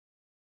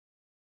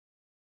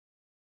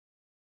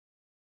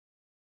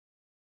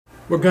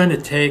We're going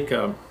to take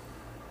a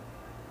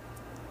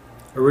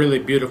really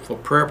beautiful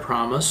prayer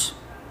promise,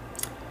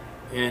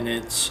 and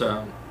it's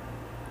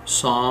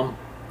Psalm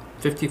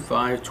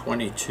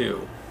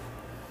 55:22.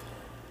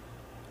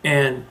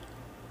 And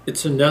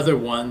it's another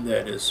one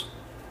that is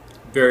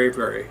very,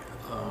 very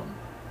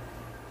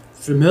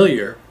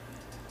familiar.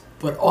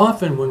 But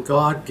often when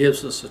God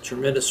gives us a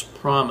tremendous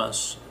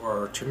promise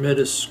or a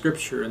tremendous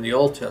scripture in the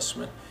Old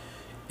Testament,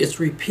 it's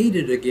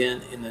repeated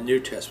again in the New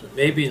Testament,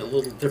 maybe in a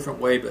little different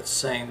way, but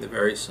saying the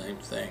very same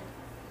thing.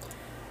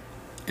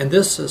 And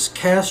this says,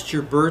 "Cast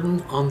your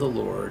burden on the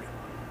Lord,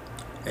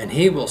 and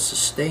He will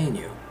sustain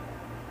you.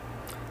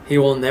 He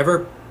will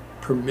never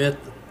permit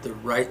the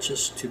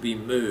righteous to be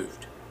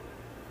moved,"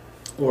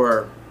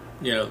 or,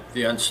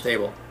 the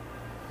unstable.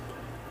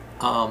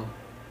 And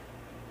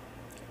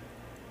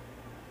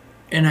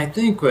I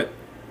think what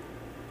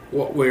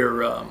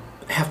we're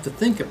have to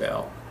think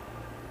about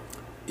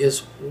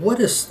is, what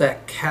does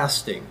that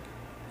casting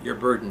your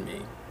burden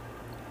mean?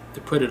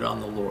 To put it on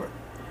the Lord.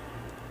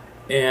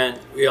 And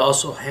we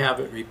also have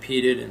it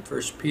repeated in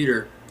 1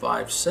 Peter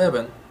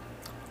 5:7,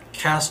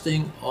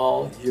 "Casting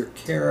all your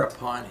care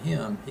upon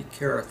Him, He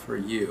careth for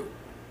you."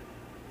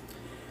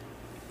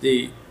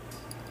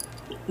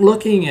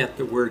 Looking at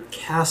the word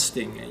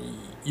casting, and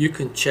you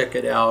can check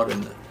it out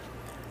in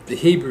the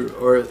Hebrew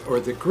or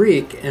the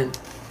Greek, and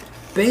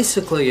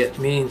basically it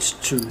means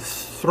to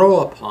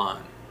throw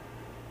upon.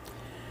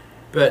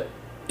 But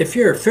if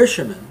you're a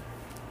fisherman,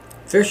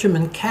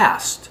 fishermen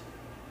cast.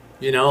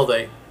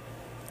 They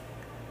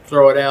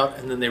throw it out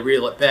and then they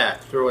reel it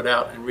back, throw it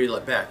out and reel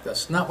it back.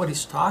 That's not what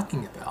he's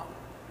talking about.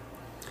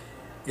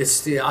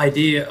 It's the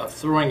idea of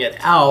throwing it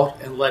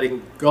out and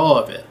letting go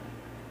of it.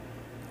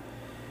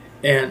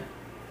 And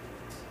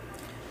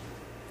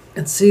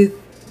see,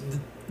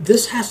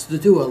 this has to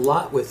do a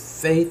lot with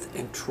faith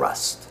and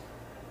trust.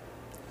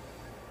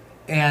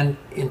 And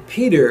in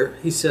Peter,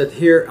 he said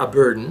here a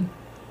burden,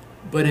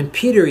 but in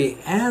Peter he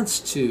adds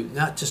to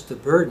not just a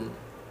burden,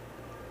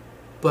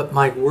 but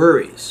my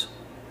worries,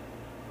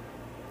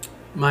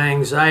 my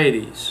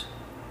anxieties,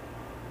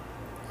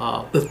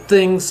 the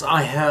things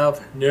I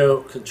have no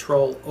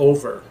control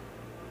over.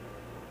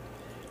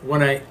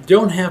 When I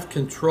don't have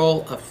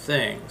control of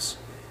things,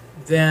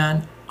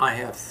 then I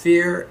have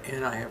fear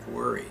and I have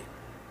worry.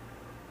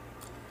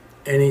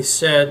 And he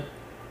said,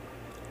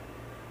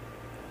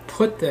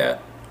 put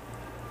that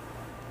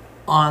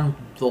on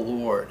the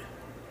Lord.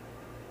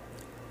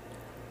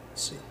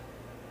 See,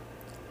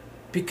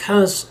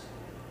 because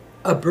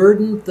a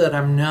burden that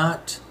I'm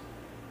not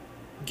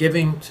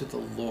giving to the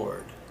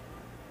Lord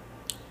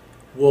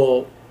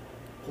will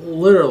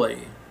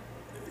literally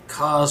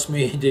cause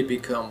me to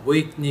become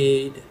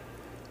weak-kneed,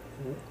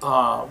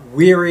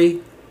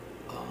 weary,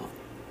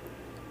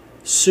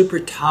 super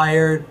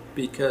tired,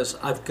 because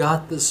I've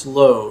got this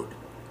load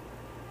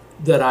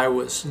that I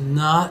was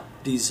not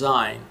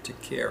designed to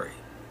carry.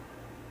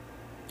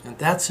 And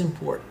that's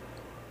important.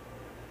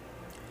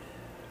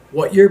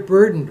 What you're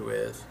burdened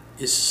with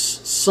is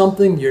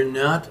something you're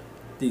not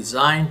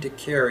designed to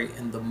carry,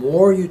 and the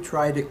more you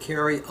try to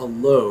carry a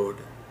load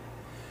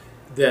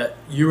that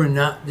you are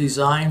not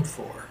designed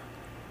for,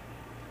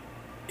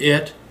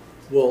 it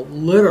will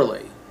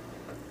literally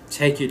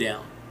take you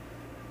down.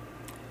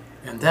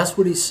 And that's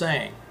what he's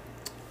saying.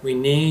 We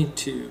need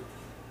to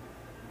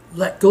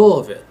let go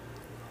of it.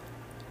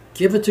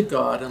 Give it to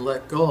God and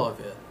let go of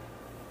it.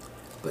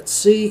 But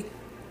see,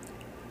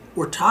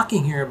 we're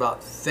talking here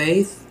about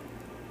faith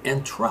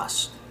and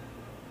trust.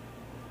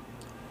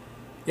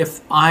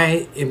 If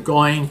I am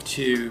going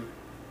to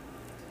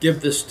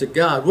give this to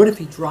God, what if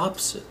He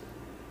drops it?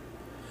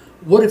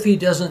 What if He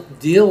doesn't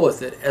deal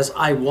with it as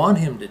I want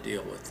Him to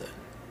deal with it?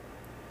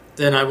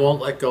 Then I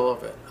won't let go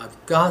of it.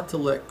 I've got to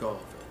let go of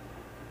it.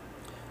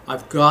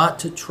 I've got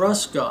to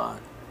trust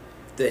God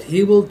that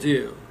He will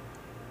do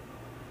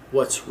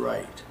what's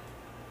right.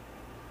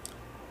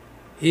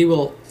 He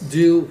will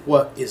do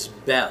what is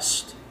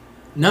best,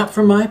 not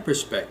from my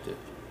perspective,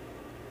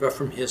 but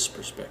from His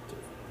perspective.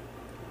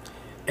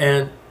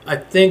 And I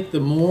think the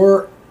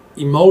more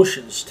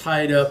emotions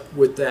tied up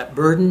with that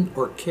burden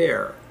or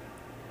care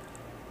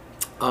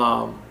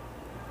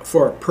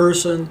for a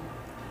person,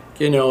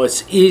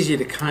 it's easy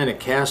to kind of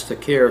cast the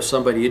care of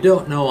somebody you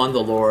don't know on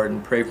the Lord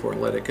and pray for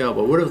and let it go.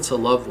 But what if it's a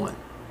loved one?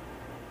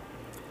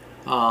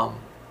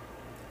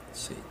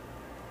 See,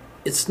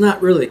 it's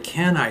not really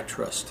can I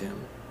trust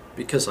Him,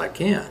 because I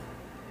can.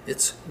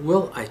 It's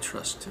will I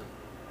trust Him?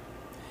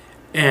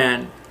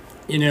 And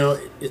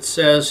it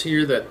says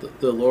here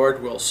that the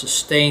Lord will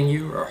sustain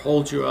you or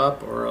hold you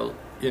up or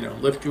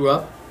lift you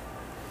up.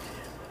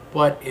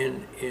 But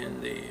in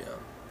the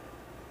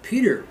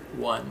Peter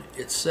one,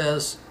 it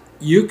says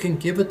you can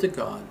give it to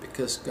God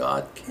because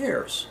God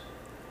cares.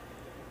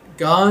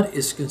 God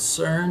is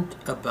concerned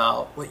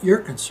about what you're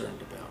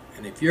concerned about.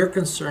 And if you're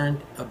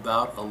concerned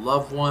about a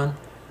loved one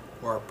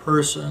or a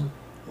person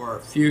or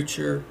a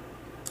future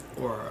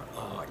or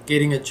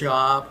getting a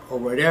job or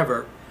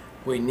whatever,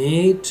 we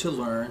need to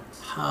learn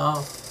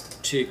how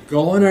to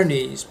go on our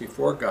knees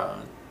before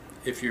God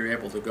if you're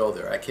able to go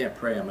there. I can't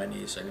pray on my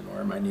knees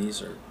anymore. My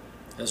knees are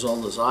as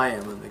old as I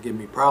am, and they give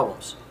me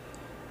problems.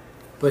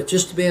 But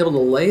just to be able to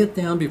lay it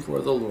down before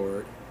the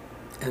Lord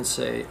and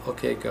say,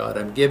 okay, God,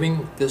 I'm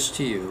giving this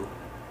to you,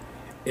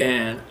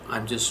 and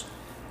I'm just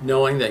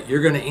knowing that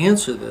you're going to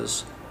answer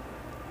this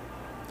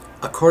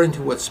according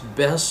to what's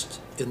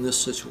best in this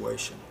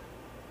situation.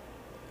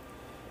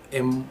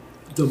 And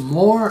the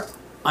more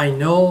I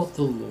know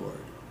the Lord,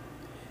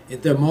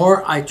 the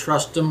more I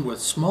trust him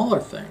with smaller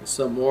things,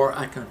 the more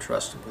I can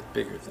trust him with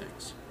bigger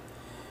things.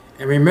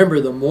 And remember,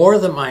 the more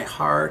that my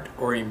heart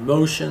or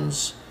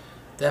emotions,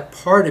 that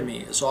part of me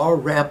is all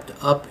wrapped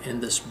up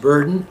in this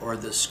burden or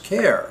this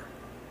care,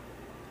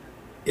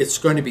 it's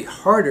going to be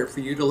harder for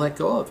you to let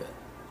go of it.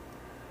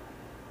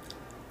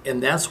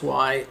 And that's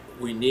why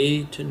we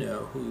need to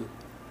know who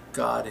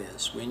God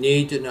is. We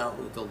need to know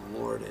who the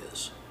Lord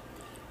is.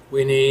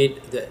 We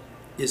need that.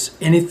 Is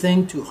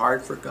anything too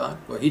hard for God?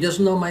 Well, he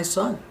doesn't know my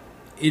son.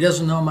 He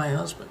doesn't know my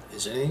husband.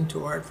 Is anything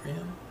too hard for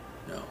him?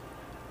 No,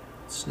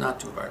 it's not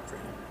too hard for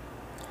him.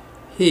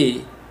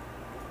 He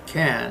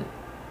can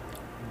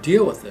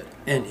deal with it,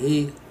 and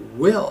he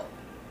will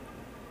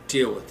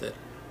deal with it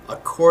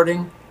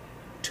according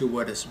to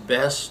what is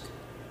best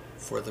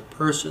for the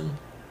person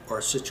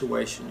or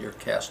situation you're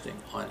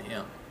casting on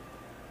him.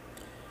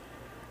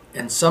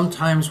 And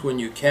sometimes when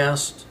you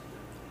cast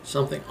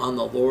something on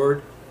the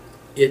Lord,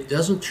 it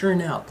doesn't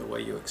turn out the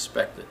way you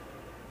expected.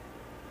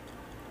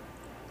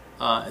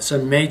 It's a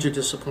major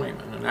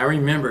disappointment. And I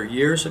remember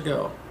years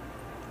ago,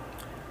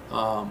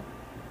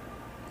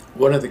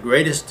 one of the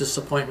greatest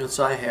disappointments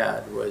I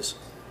had was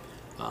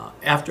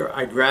after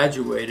I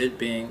graduated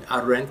being a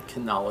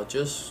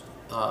röntgenologist,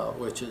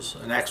 which is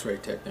an x-ray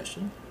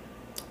technician,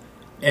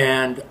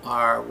 and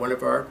one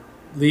of our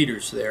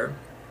leaders there,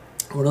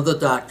 one of the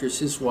doctors,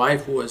 his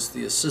wife was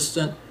the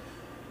assistant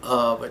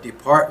of a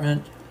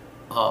department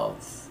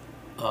of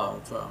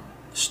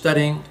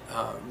studying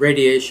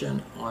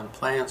radiation on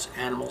plants,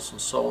 animals, and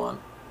so on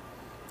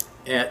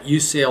at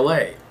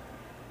UCLA.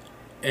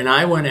 And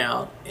I went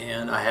out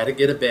and I had to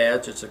get a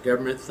badge. It's a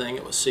government thing.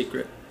 It was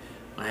secret.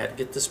 I had to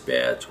get this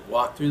badge,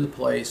 walk through the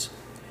place,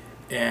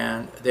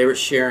 and they were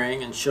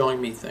sharing and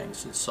showing me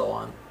things and so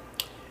on.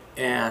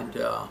 And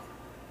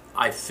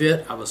I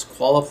was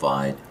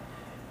qualified.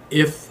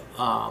 If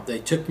they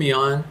took me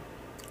on,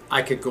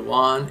 I could go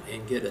on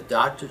and get a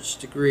doctor's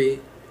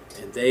degree,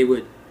 and they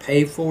would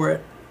pay for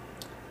it,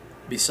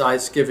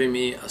 besides giving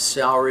me a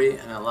salary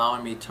and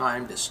allowing me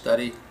time to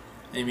study.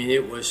 I mean,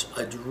 it was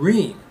a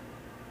dream.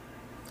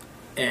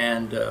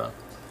 And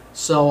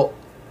so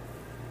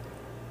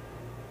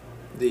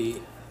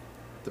the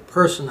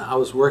person I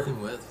was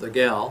working with, the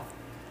gal,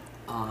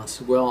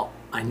 said, well,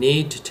 I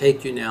need to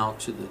take you now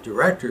to the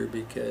director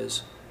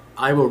because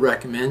I will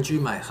recommend you,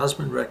 my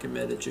husband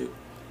recommended you,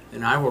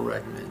 and I will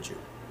recommend you.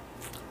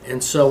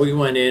 And so we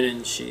went in,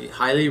 and she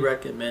highly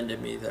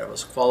recommended me, that I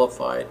was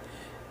qualified.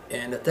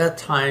 And at that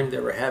time, they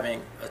were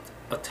having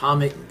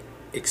atomic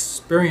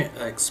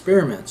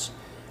experiments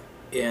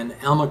in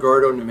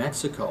Alamogordo, New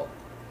Mexico.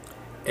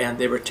 And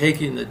they were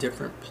taking the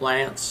different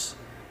plants,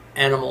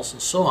 animals,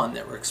 and so on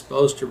that were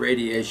exposed to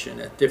radiation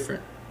at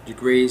different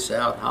degrees,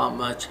 out how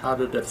much, how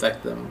did it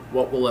affect them,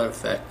 what will it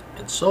affect,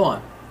 and so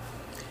on.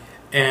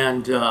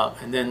 And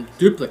then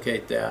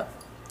duplicate that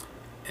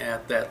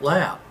at that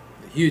lab,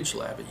 the huge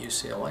lab at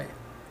UCLA.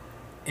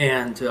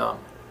 And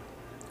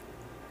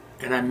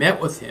I met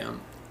with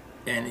him,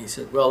 and he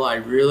said, well, I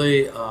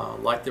really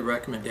like the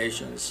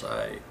recommendations.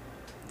 I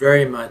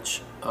very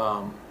much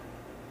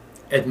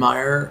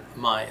admire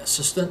my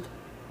assistant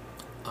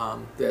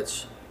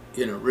that's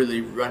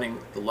really running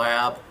the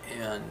lab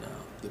and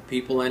the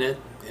people in it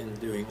and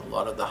doing a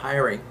lot of the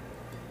hiring.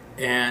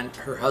 And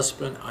her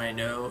husband, I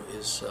know,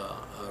 is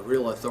a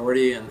real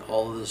authority in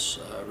all of this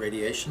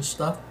radiation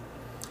stuff.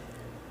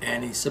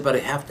 And he said, but I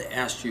have to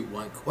ask you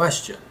one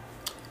question.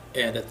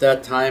 And at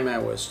that time I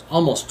was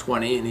almost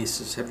 20, and he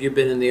says, have you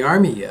been in the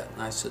Army yet?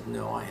 And I said,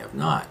 no, I have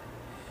not.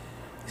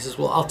 He says,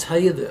 well, I'll tell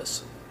you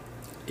this.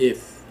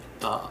 If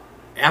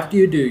after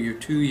you do your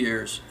 2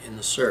 years in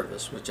the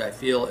service, which I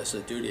feel is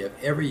the duty of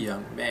every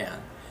young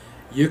man,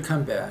 you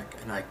come back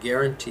and I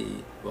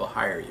guarantee we'll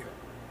hire you.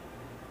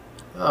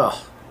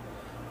 Oh,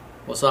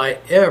 was I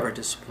ever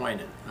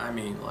disappointed? I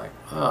mean,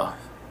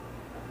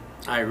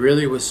 I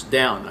really was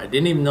down. I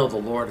didn't even know the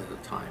Lord at the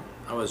time.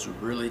 I was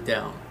really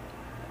down.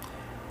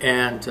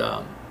 And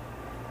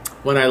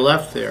when I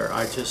left there,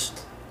 I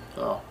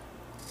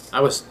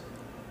was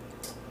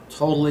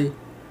totally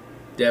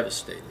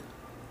devastated.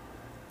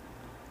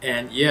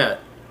 And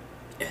yet,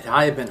 had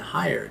I been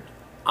hired,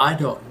 I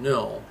don't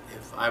know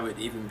if I would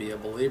even be a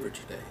believer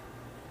today.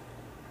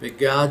 But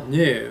God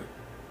knew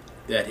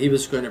that He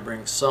was going to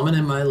bring someone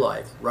in my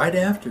life right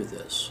after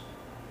this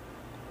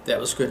that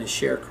was going to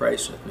share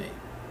Christ with me.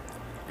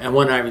 And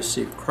when I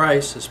received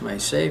Christ as my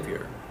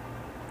Savior,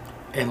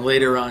 and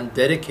later on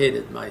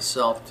dedicated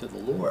myself to the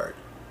Lord,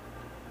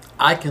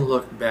 I can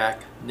look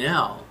back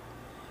now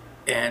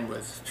and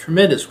with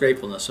tremendous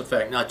gratefulness, in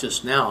fact, not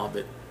just now,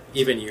 but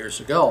even years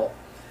ago,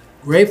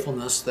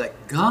 gratefulness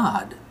that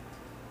God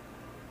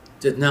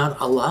did not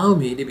allow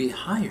me to be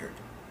hired,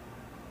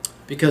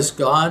 because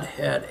God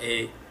had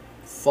a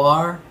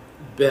far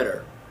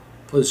better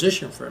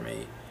position for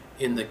me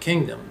in the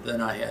kingdom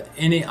than I had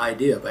any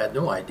idea of. I had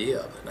no idea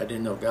of it. I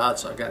didn't know God,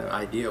 so I got an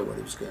idea of what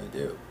he was going to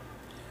do.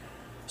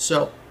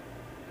 So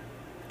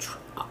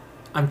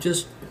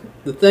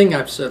the thing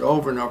I've said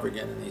over and over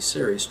again in these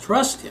series,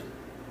 trust him.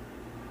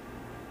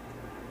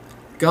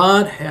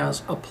 God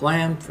has a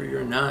plan for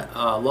your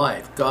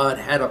life. God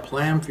had a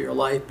plan for your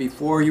life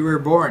before you were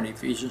born,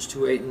 Ephesians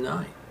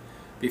 2:8-9.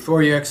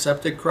 Before you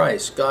accepted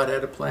Christ, God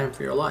had a plan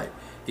for your life.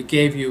 He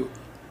gave you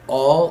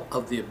all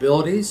of the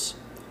abilities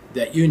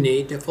that you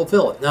need to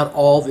fulfill it. Not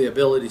all the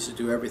abilities to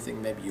do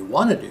everything maybe you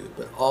want to do,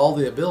 but all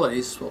the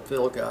abilities to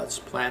fulfill God's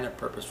plan and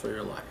purpose for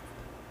your life.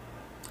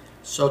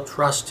 So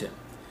trust him.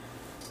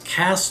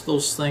 Cast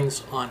those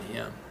things on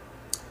him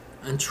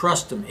and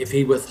trust him. If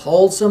he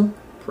withholds them,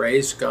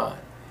 praise God.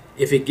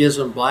 If he gives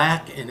them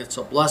back and it's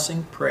a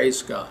blessing,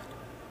 praise God.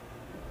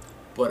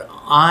 But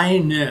I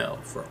know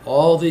for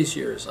all these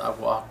years I've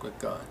walked with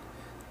God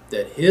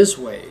that his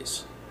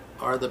ways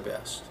are the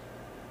best.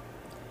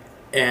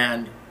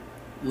 And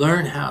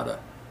learn how to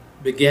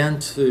begin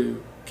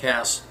to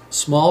cast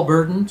small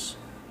burdens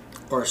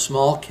or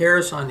small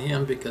cares on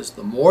him, because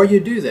the more you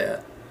do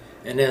that,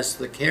 and as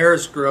the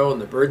cares grow and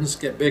the burdens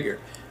get bigger,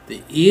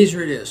 the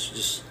easier it is to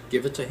just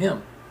give it to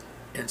him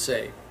and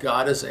say,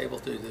 God is able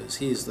to do this.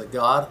 He's the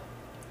God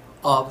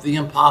of the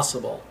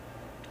impossible.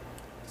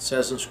 It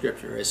says in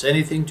Scripture, is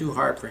anything too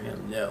hard for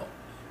him? No.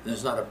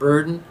 There's not a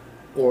burden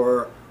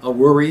or a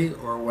worry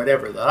or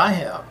whatever that I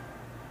have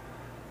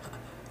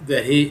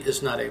that he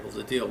is not able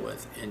to deal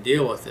with, and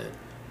deal with it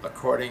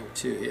according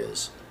to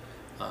his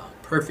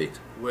perfect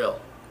will.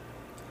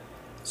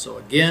 So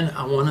again,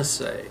 I want to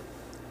say,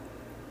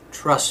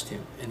 trust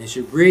him. And as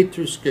you read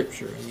through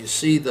Scripture and you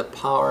see the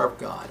power of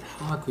God,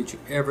 how could you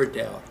ever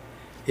doubt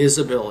his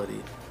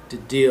ability to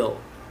deal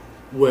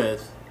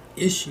with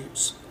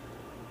issues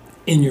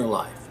in your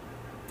life?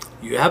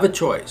 You have a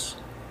choice,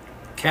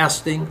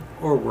 casting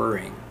or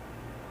worrying.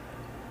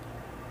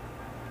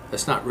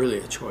 That's not really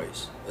a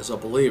choice. As a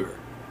believer,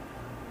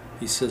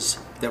 he says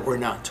that we're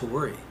not to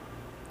worry,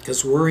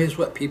 because worry is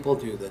what people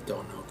do that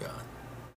don't know God.